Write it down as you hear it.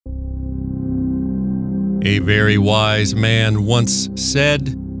A very wise man once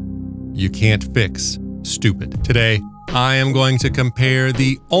said, "You can't fix stupid." Today, I am going to compare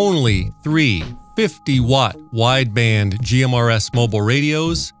the only 3 50-watt wideband GMRS mobile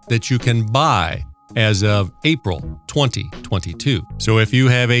radios that you can buy as of April 2022. So if you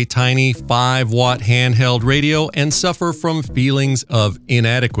have a tiny 5-watt handheld radio and suffer from feelings of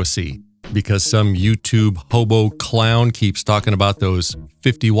inadequacy because some YouTube hobo clown keeps talking about those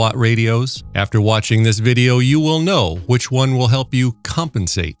 50-watt radios, after watching this video, you will know which one will help you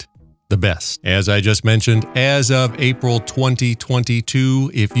compensate the best. As I just mentioned, as of April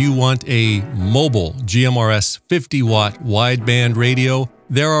 2022, if you want a mobile GMRS 50-watt wideband radio,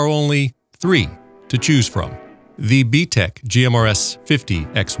 there are only 3 to choose from: the BTech GMRS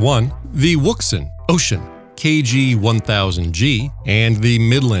 50X1, the Wouxun KG1000G, and the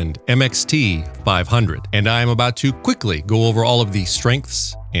Midland MXT500. And I am about to quickly go over all of the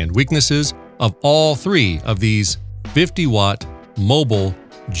strengths and weaknesses of all 3 of these 50-watt mobile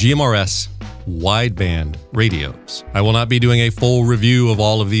GMRS wideband radios. I will not be doing a full review of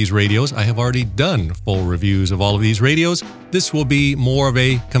all of these radios. I have already done full reviews of all of these radios. This will be more of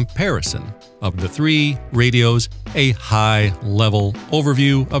a comparison of the 3 radios, a high-level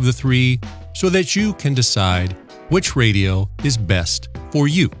overview of the 3, so that you can decide which radio is best for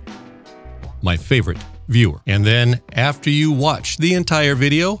you, my favorite viewer. And then after you watch the entire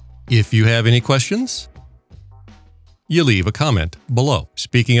video, if you have any questions, you leave a comment below.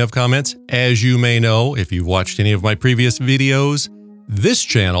 Speaking of comments, as you may know, if you've watched any of my previous videos, this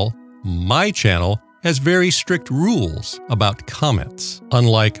channel, my channel, has very strict rules about comments,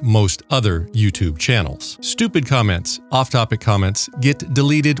 unlike most other YouTube channels. Stupid comments, off-topic comments get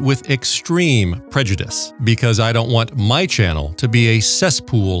deleted with extreme prejudice because I don't want my channel to be a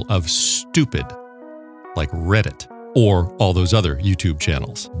cesspool of stupid, like Reddit or all those other YouTube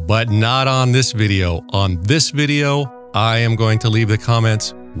channels. But not on this video. On this video, I am going to leave the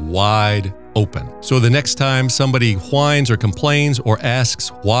comments wide open. So the next time somebody whines or complains or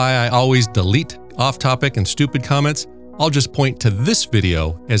asks why I always delete off-topic and stupid comments, I'll just point to this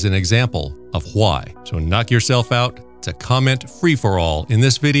video as an example of why. So knock yourself out. It's a comment free-for-all in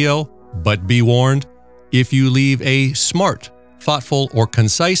this video, but be warned, if you leave a smart, thoughtful, or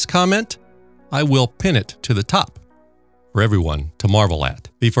concise comment, I will pin it to the top for everyone to marvel at.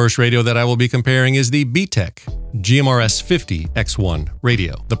 The first radio that I will be comparing is the BTech GMRS 50X1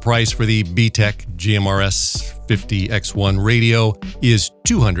 radio. The price for the BTech GMRS 50X1 radio is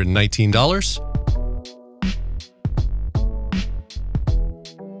 $219.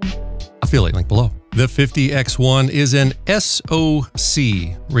 Affiliate link below. The 50X1 is an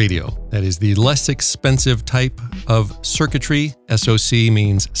SoC radio. That is the less expensive type of circuitry. SoC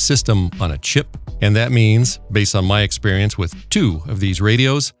means system on a chip. And that means, based on my experience with 2 of these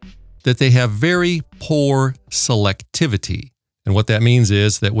radios, that they have very poor selectivity. And what that means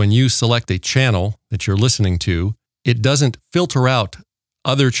is that when you select a channel that you're listening to, it doesn't filter out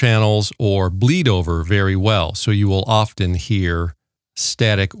other channels or bleed over very well. So you will often hear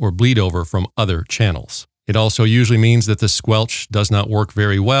static or bleed over from other channels. It also usually means that the squelch does not work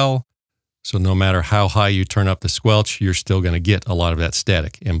very well. So no matter how high you turn up the squelch, you're still going to get a lot of that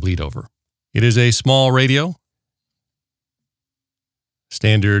static and bleed over. It is a small radio,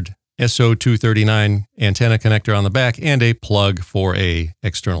 standard SO239 antenna connector on the back, and a plug for an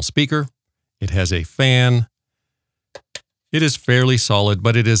external speaker. It has a fan. It is fairly solid,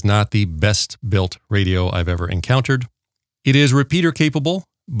 but it is not the best built radio I've ever encountered. It is repeater capable,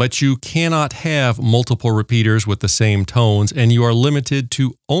 but you cannot have multiple repeaters with the same tones, and you are limited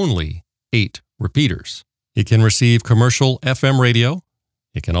to only 8 repeaters. It can receive commercial FM radio.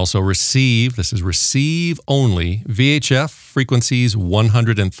 It can also receive, this is receive only, VHF frequencies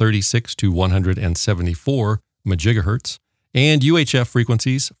 136 to 174 MHz, and UHF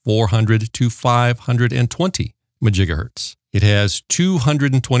frequencies 400 to 520 MHz. It has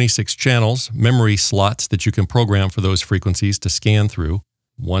 226 channels, memory slots that you can program for those frequencies to scan through.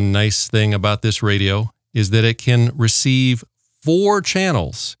 One nice thing about this radio is that it can receive 4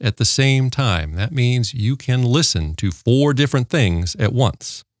 channels at the same time. That means you can listen to 4 different things at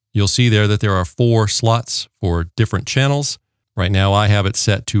once. You'll see there that there are 4 slots for different channels. Right now I have it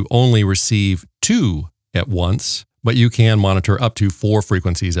set to only receive 2 at once, but you can monitor up to 4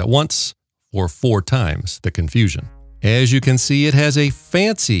 frequencies at once or 4 times the confusion. As you can see, it has a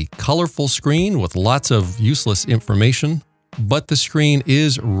fancy, colorful screen with lots of useless information, but the screen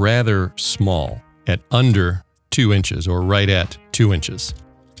is rather small, at under 2 inches or right at 2 inches.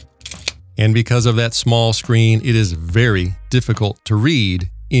 And because of that small screen, it is very difficult to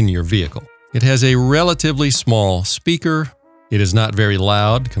read in your vehicle. It has a relatively small speaker. It is not very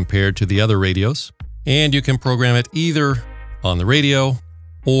loud compared to the other radios. And you can program it either on the radio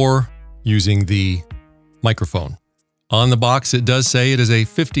or using the microphone. On the box, it does say it is a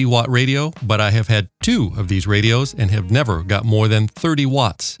 50-watt radio, but I have had 2 of these radios and have never got more than 30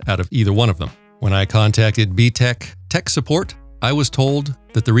 watts out of either one of them. When I contacted BTech tech support, I was told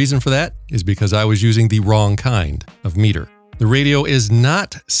that the reason for that is because I was using the wrong kind of meter. The radio is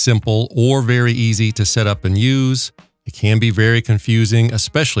not simple or very easy to set up and use. It can be very confusing,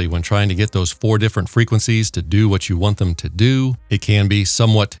 especially when trying to get those 4 different frequencies to do what you want them to do. It can be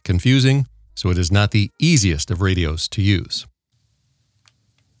somewhat confusing, so it is not the easiest of radios to use.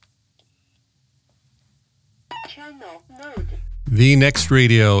 Channel mode. The next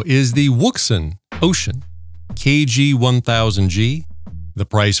radio is the Wouxun KG1000G. The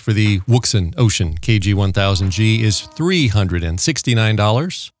price for the Wouxun KG1000G is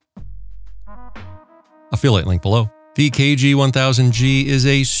 $369. Affiliate link below. The KG1000G is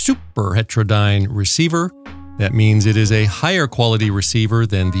a super heterodyne receiver. That means it is a higher quality receiver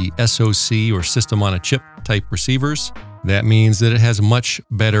than the SoC or system on a chip type receivers. That means that it has much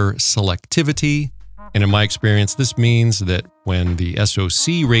better selectivity. And in my experience, this means that when the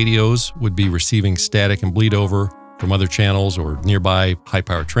SoC radios would be receiving static and bleed over from other channels or nearby high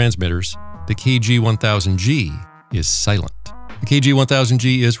power transmitters, the KG1000G is silent. The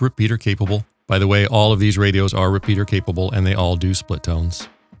KG1000G is repeater capable. By the way, all of these radios are repeater capable and they all do split tones.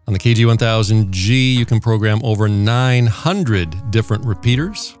 On the KG1000G, you can program over 900 different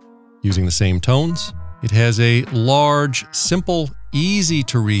repeaters using the same tones. It has a large, simple, easy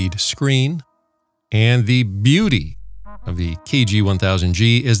to read screen. And the beauty of the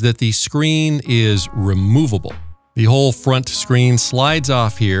KG1000G is that the screen is removable. The whole front screen slides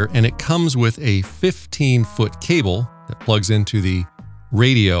off here and it comes with a 15-foot cable that plugs into the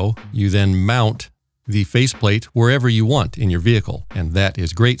radio. You then mount the faceplate wherever you want in your vehicle, and that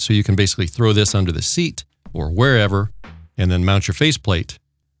is great. So you can basically throw this under the seat or wherever and then mount your faceplate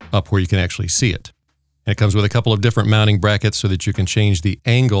up where you can actually see it. And it comes with a couple of different mounting brackets so that you can change the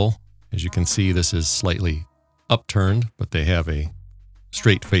angle. As you can see, this is slightly upturned, but they have a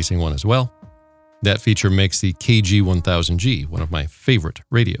straight facing one as well. That feature makes the KG1000G one of my favorite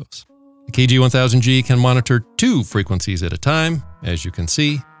radios. The KG1000G can monitor 2 frequencies at a time, as you can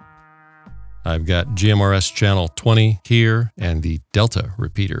see. I've got GMRS channel 20 here and the Delta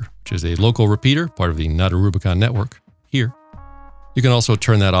repeater, which is a local repeater, part of the Not a Rubicon network here. You can also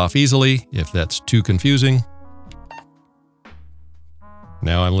turn that off easily if that's too confusing.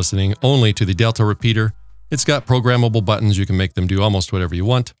 Now I'm listening only to the Delta repeater. It's got programmable buttons. You can make them do almost whatever you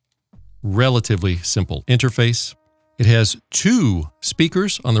want. Relatively simple interface. It has 2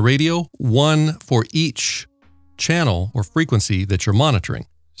 speakers on the radio, 1 for each channel or frequency that you're monitoring.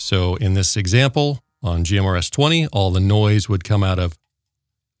 So in this example, on GMRS 20, all the noise would come out of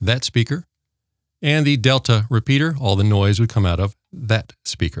that speaker. And the Delta repeater, all the noise would come out of that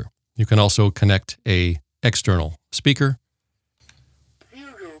speaker. You can also connect an external speaker.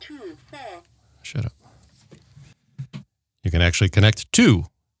 024. Shut up. You can actually connect 2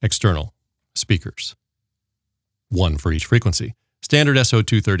 external speakers, 1 for each frequency. Standard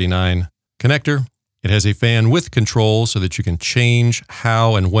SO239 connector. It has a fan with control so that you can change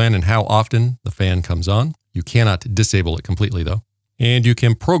how and when and how often the fan comes on. You cannot disable it completely though. And you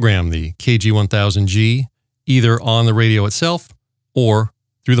can program the KG1000G either on the radio itself or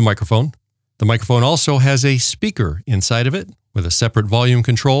through the microphone. The microphone also has a speaker inside of it with a separate volume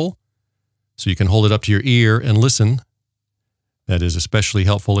control, so you can hold it up to your ear and listen. That is especially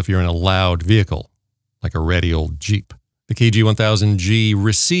helpful if you're in a loud vehicle, like a ratty old Jeep. The KG1000G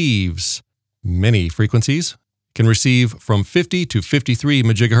receives many frequencies. It can receive from 50 to 53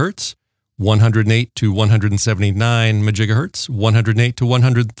 MHz, 108 to 179 MHz, 108 to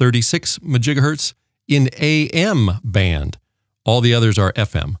 136 MHz in AM band. All the others are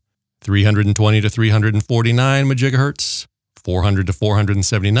FM. 320 to 349 MHz, 400 to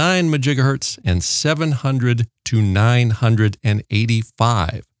 479 MHz, and 700 to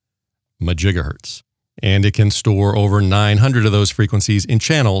 985 MHz. And it can store over 900 of those frequencies in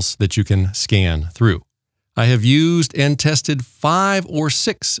channels that you can scan through. I have used and tested 5 or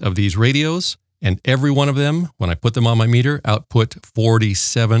 6 of these radios, and every one of them, when I put them on my meter, output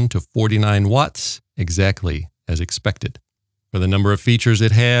 47 to 49 watts, exactly as expected. For the number of features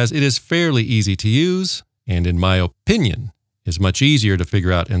it has, it is fairly easy to use, and in my opinion, is much easier to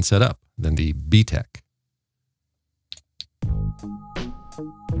figure out and set up than the BTech.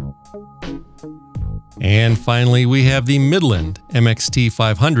 And finally, we have the Midland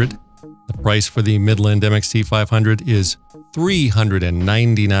MXT500. The price for the Midland MXT500 is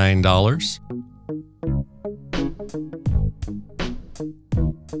 $399.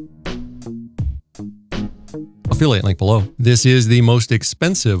 affiliate link below. This is the most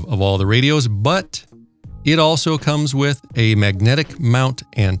expensive of all the radios, but it also comes with a magnetic mount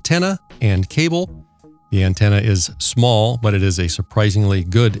antenna and cable. The antenna is small, but it is a surprisingly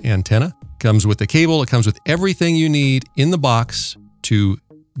good antenna. Comes with the cable. It comes with everything you need in the box to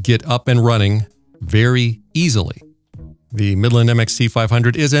get up and running very easily. The Midland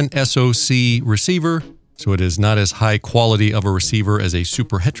MXT500 is an SoC receiver, so it is not as high quality of a receiver as a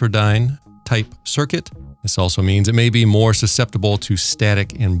super heterodyne type circuit. This also means it may be more susceptible to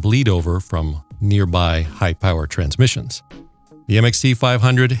static and bleed over from nearby high power transmissions. The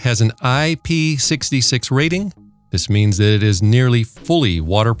MXT500 has an IP66 rating. This means that it is nearly fully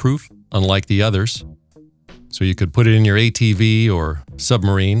waterproof, unlike the others. So you could put it in your ATV or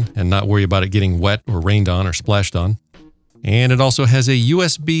submarine and not worry about it getting wet or rained on or splashed on. And it also has a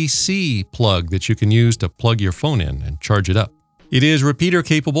USB-C plug that you can use to plug your phone in and charge it up. It is repeater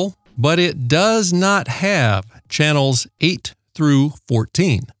capable, but it does not have channels 8 through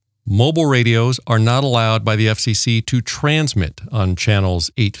 14. Mobile radios are not allowed by the FCC to transmit on channels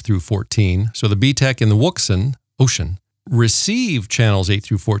 8 through 14. So the BTech and the Wouxun receive channels 8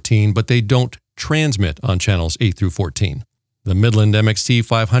 through 14, but they don't transmit on channels 8 through 14. The Midland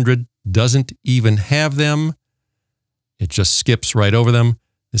MXT500 doesn't even have them. It just skips right over them.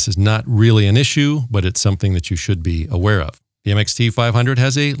 This is not really an issue, but it's something that you should be aware of. The MXT500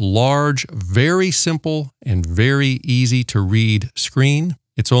 has a large, very simple, and very easy to read screen.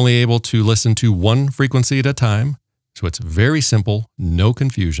 It's only able to listen to one frequency at a time, so it's very simple, no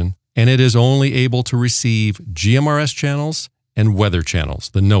confusion, and it is only able to receive GMRS channels and weather channels,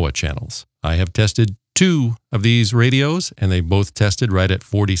 the NOAA channels. I have tested 2 of these radios, and they both tested right at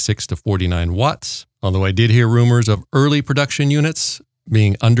 46 to 49 watts. Although I did hear rumors of early production units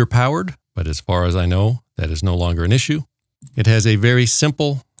being underpowered, but as far as I know, that is no longer an issue. It has a very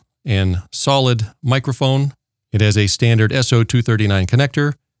simple and solid microphone. It has a standard SO239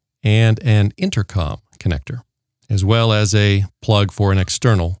 connector and an intercom connector, as well as a plug for an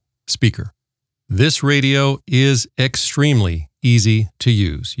external speaker. This radio is extremely easy to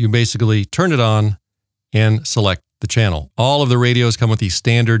use. You basically turn it on and select the channel. All of the radios come with the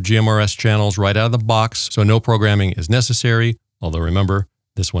standard GMRS channels right out of the box, so no programming is necessary. Although remember,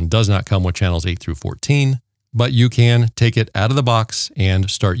 this one does not come with channels 8 through 14, but you can take it out of the box and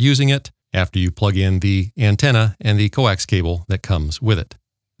start using it after you plug in the antenna and the coax cable that comes with it.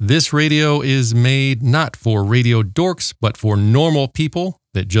 This radio is made not for radio dorks, but for normal people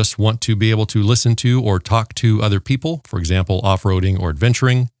that just want to be able to listen to or talk to other people, for example, off-roading or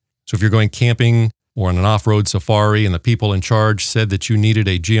adventuring. So if you're going camping or on an off-road safari and the people in charge said that you needed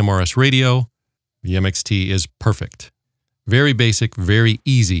a GMRS radio, the MXT is perfect. Very basic, very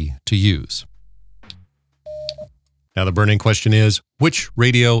easy to use. Now the burning question is, which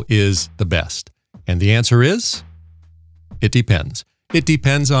radio is the best? And the answer is, it depends. It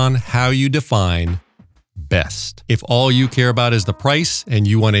depends on how you define best. If all you care about is the price and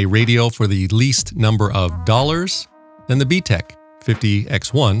you want a radio for the least number of dollars, then the BTech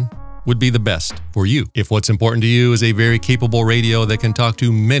 50X1 would be the best for you. If what's important to you is a very capable radio that can talk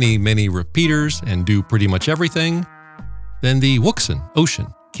to many, many repeaters and do pretty much everything, then the Wouxun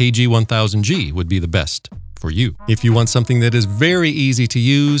KG1000G would be the best for you. If you want something that is very easy to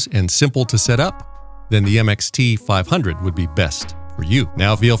use and simple to set up, then the MXT500 would be best for you.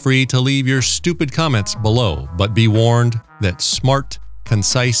 Now feel free to leave your stupid comments below, but be warned that smart,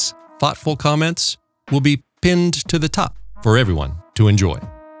 concise, thoughtful comments will be pinned to the top for everyone to enjoy.